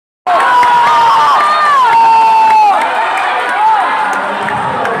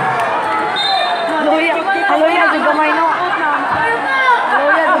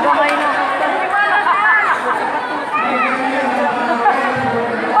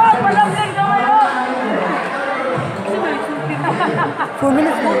4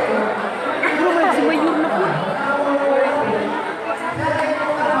 minutes na. Pero wala si Mayor na po.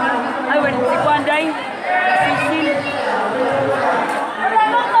 Ay, wala si Kwanday. Sisil.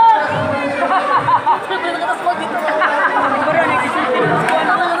 Parang nagsisulti ni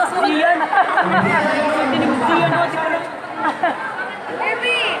Kwanday. Siyan. Nagsisulti ni Siyan.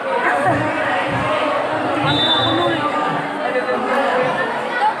 Emi! Ang kakunul.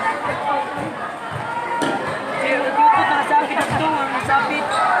 Nakasabit ito, nakasabit.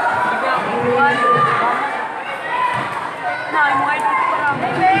 Iba, buwan. Na, yung mga ito parang.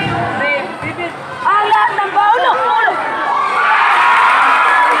 Babe. Ang lahat ng baulo!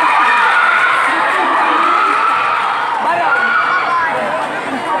 Barang.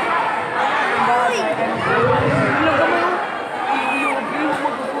 Ilang ka mo yun? Iyong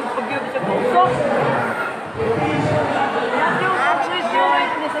magpapagyabi sa puso.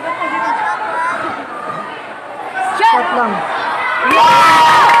 Shot lang.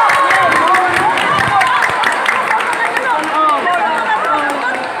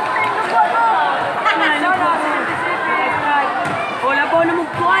 Wala po na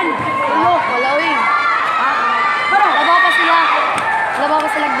magpuan. Wala uy. Labaw pa sila. Labaw pa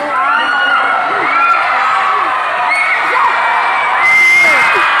sila doon.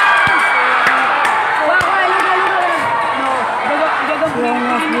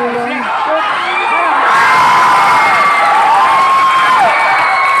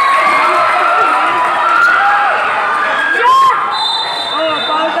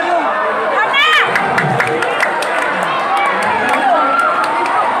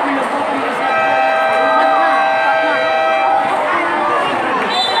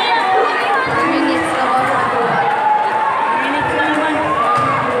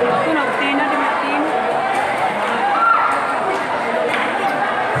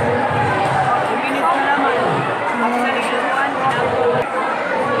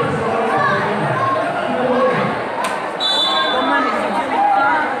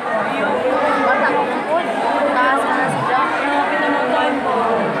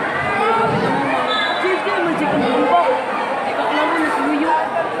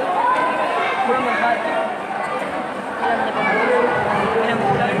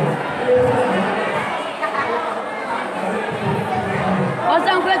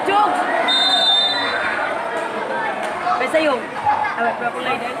 Sa'yo. Awet, berapa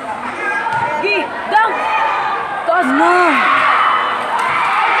kulay dahil? Gi! Dang! Taas mo!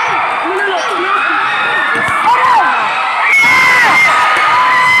 Lululu!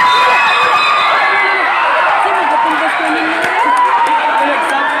 Sino magpapunggas ko ninyo?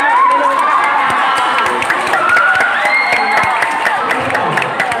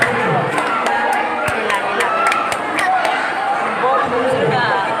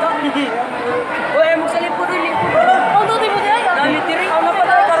 Uy, magsalip po rin.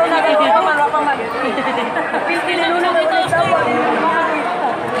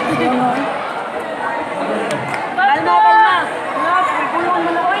 Kalma. Pulungan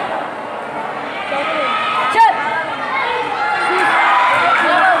mo na ko. Chat!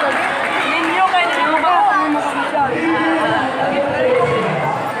 Ninyo kayo na yung ba?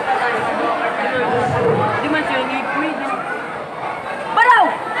 Di man siya yung ikuy. Baraw!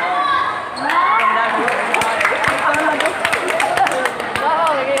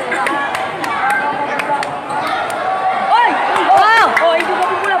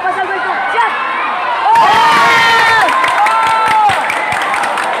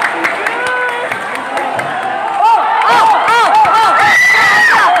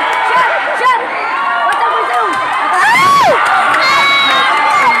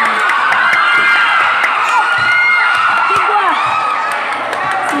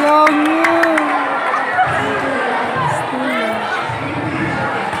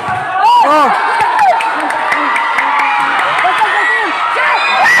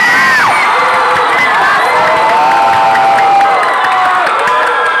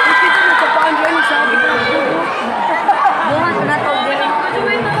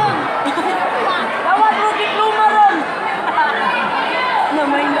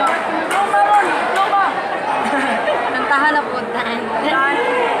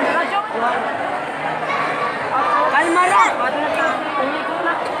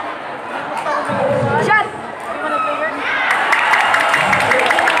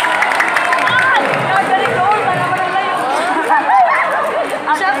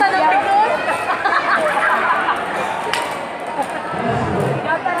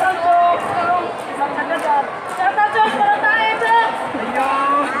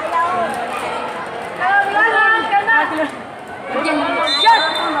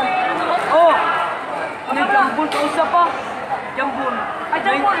 Jambon, kausap pa. Jambon.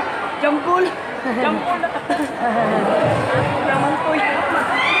 Jampol. Jampol. Jampol. Raman ko yun.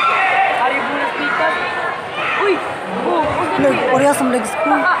 Haribo na pikas. Uy! Oh, Parehas ang legs ko.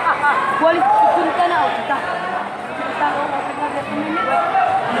 Walis, punta na. Kita. Kita ko.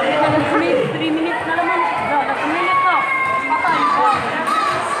 3 minutes na naman. Last minute na. Patay.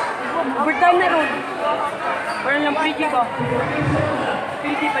 Overtime na ron. Parang lang pretty ba?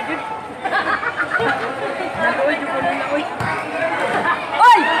 Pretty pa dyan. Nag-uwi, dyan ko na nag-uwi.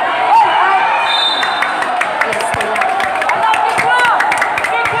 Ay!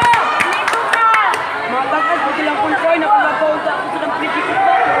 Mga bagas, buti lang convoy. Nakalagaw sa ako sa pretty ko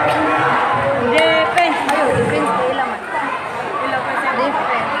ba? Defense. Ayun, defense ko ilang man. Ilang pa siya.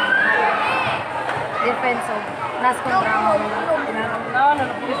 Defense of nas kontra mo. No.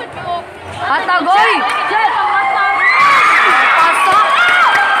 Hatagoy! Jet! Pasa!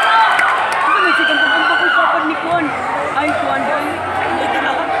 Ito may sigang pupunta ko sa pag ni Kuan. Ay, Kuan dahil.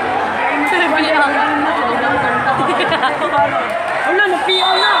 Wala,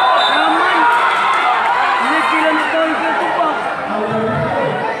 napiyaw na. Naman. Hindi sila nagkawin ko ito pa.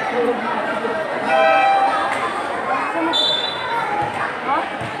 Ha?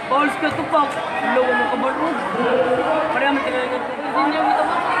 Pauls ka ito pa. Wala, wala ka barod. Parang matigalan ka ito. Hindi niya ito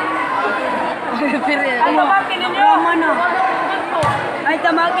pa. Ay, tamakin ninyo. Rama na. Ay,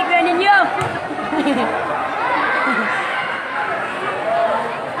 tamaki ka ninyo.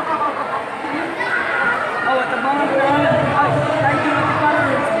 Oh, tabangan ko lang. Ay, tayo dito na tipara.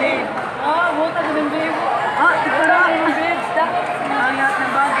 Dave. Buta ko ng babe. Tipara. Babes, da. Ang lahat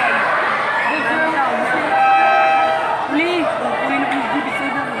ng bagay. Uli. Uli na yung bibig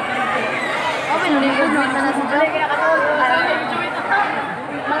sa'yo na. Okay, nalingkod na na sa Balik kaya ka doon.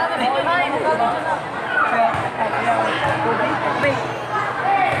 Mga kapitbahay, magkakaroon na.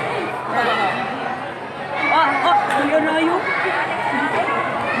 Kuya na yun.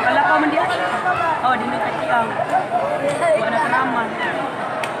 Makala pa man diyan. Oh, di na takiang. Wala ka naman.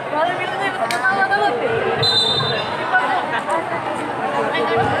 Parang bilo na yung matatawa naman.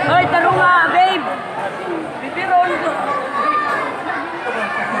 Hoy, taro nga, babe. Bibiron.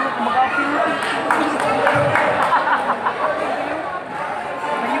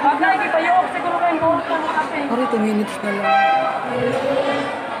 Bagay, ipayok siguro kayong bawal ko ng kape. Sorry, 2 minutes na lang.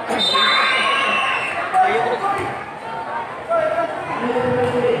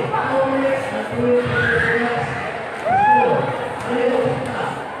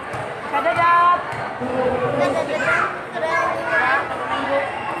 Kadadat!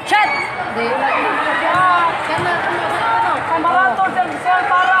 Shit! Di. Kamarato, sel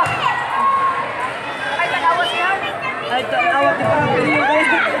para. Ay, tanawa siya. Ay, awat di parang video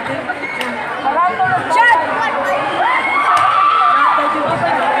kayo. Marato na Shit!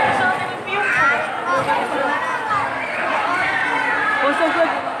 Puso ko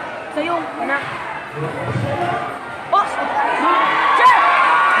sa'yo, anak. Oh! Shit!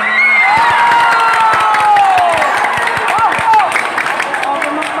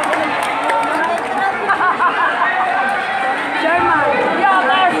 German! Yan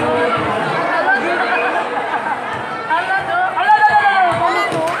nga, Toy.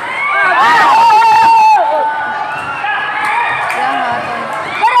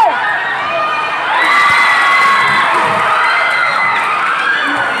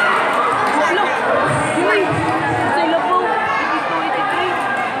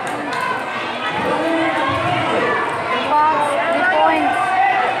 Box, 3 points.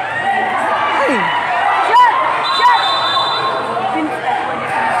 Ay!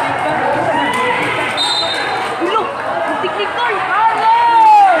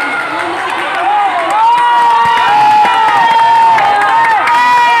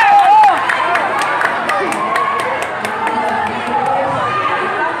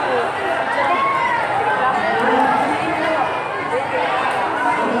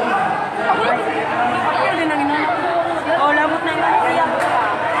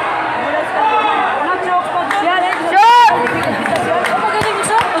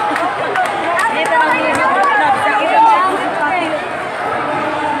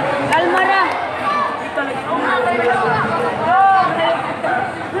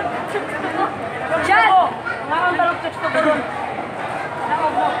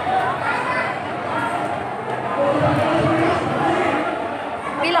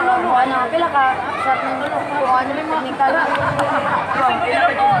 Pila ka mo, ano? Pila ka shot ng kuhan, technical.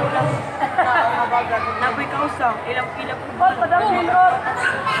 Napoy ka usang, ilang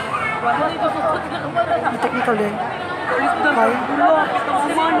Technical din. Ulit doon, gulo, ito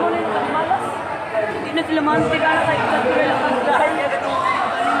kuman. Hindi na sila mantik, ano kayo, sa tuloy lang ang dahil.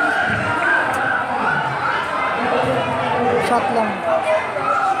 Shot lang.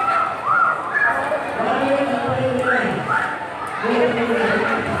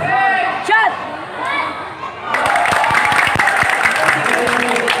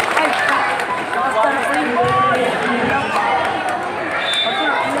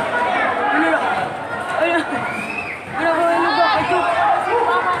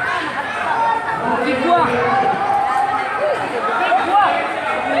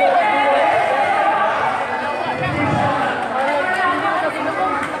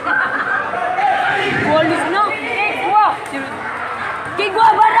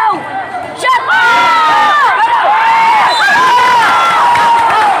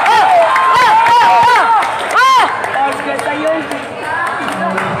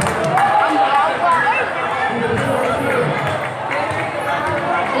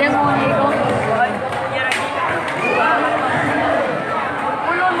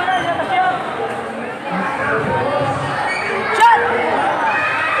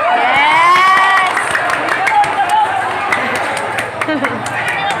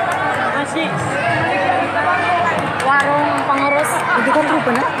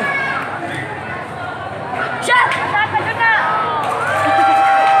 tropa na. Shot! Tatagod na!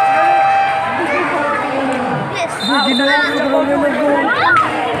 Yes! Ginawa ko na mag-goal.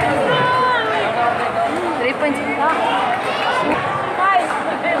 3 points ka.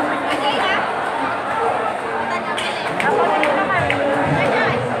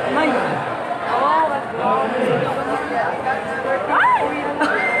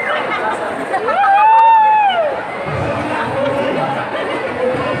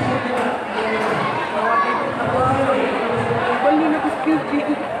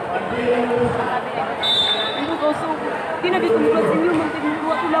 Tinago ko mula sa inyo,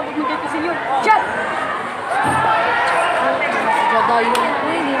 magtagmuwa ko labot mo dito sa inyo. Shot! Gagayo.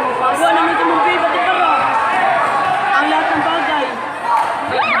 Uy, hindi mo pa. Wala naman ito mong babe, pati para. Ang lahat ng bagay.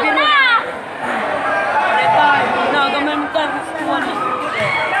 Pero, retay, nagamay mo tayo.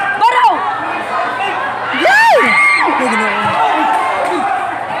 Baraw! Yay!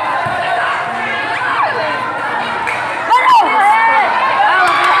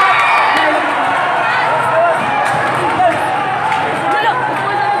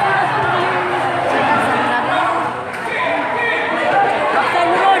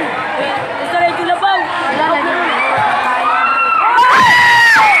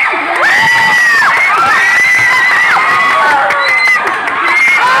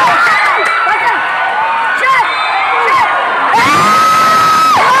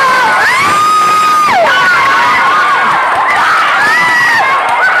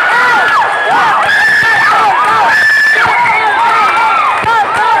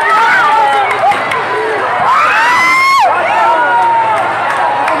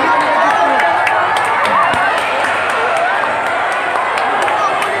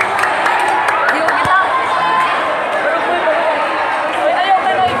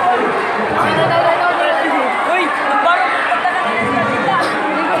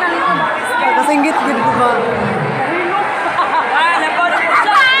 Singgit gid ko ba?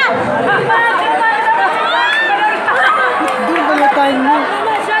 Doon ba yung time mo?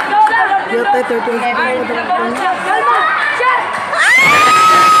 Yung tayo 30 seconds.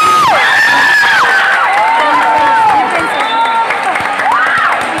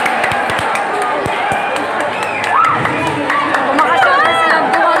 Kumakasyon na sila.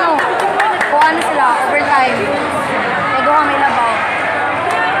 Kung ano sila, overtime. Kaya doon kami labaw.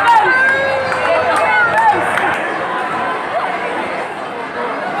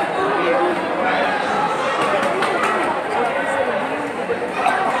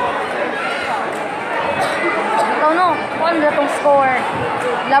 Ikaw no, kung ano na itong score?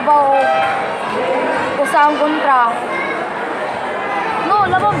 Labaw o sa ang kontra. No,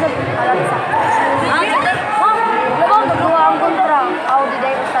 labaw sa palagsa. Labaw na buha ang kontra. Aw, di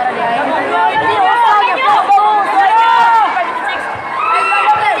day usara di ay. Di usara po.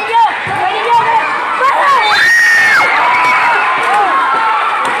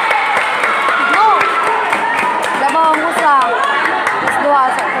 No. Labaw ang usa. Mas duha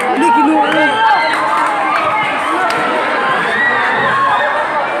sa kulang. Hindi kinuha.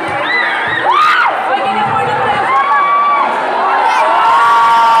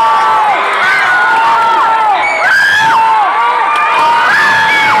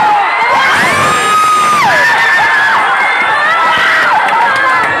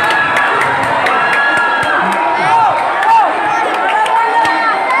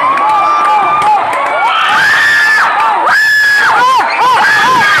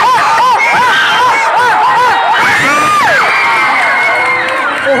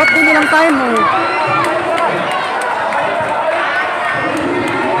 Uhot din nilang time mo.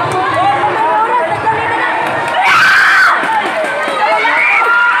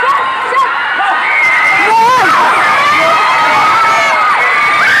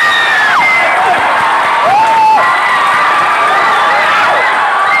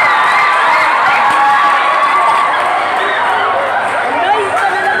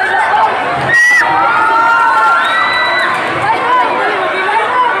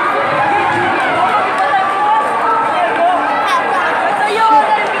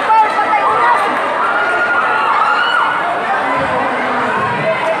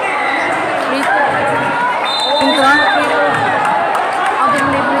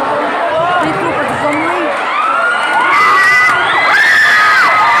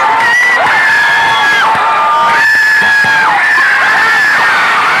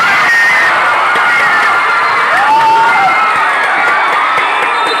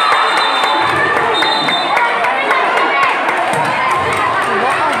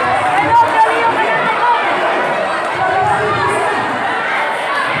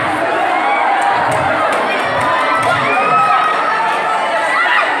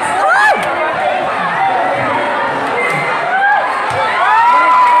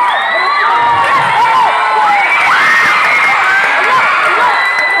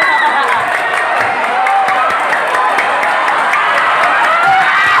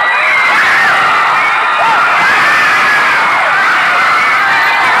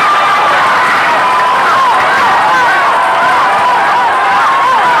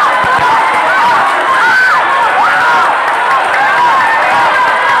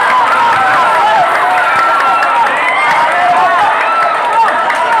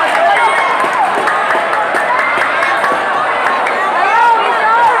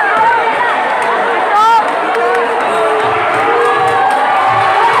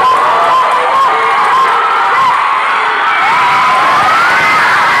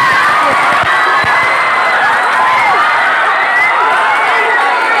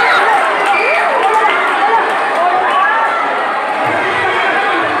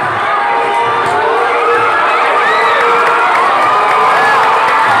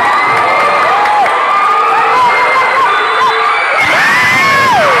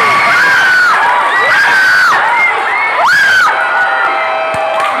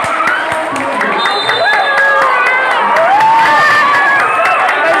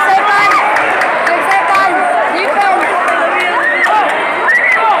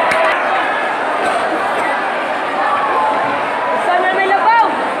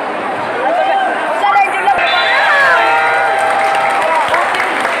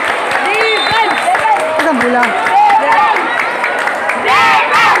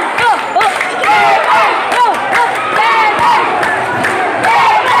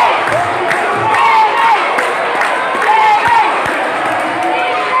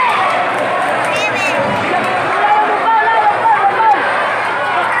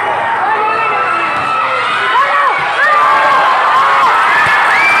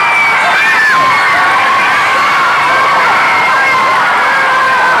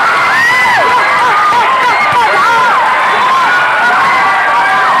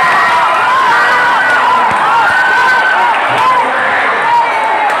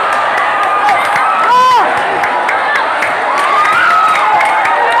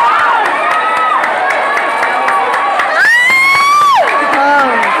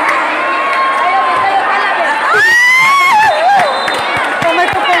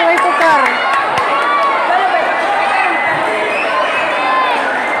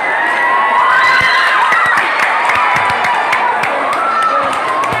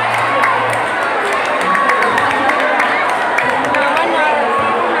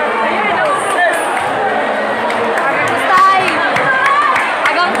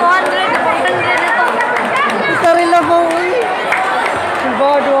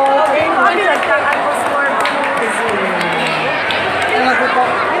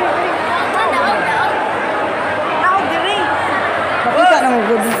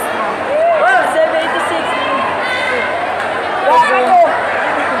 Bobby.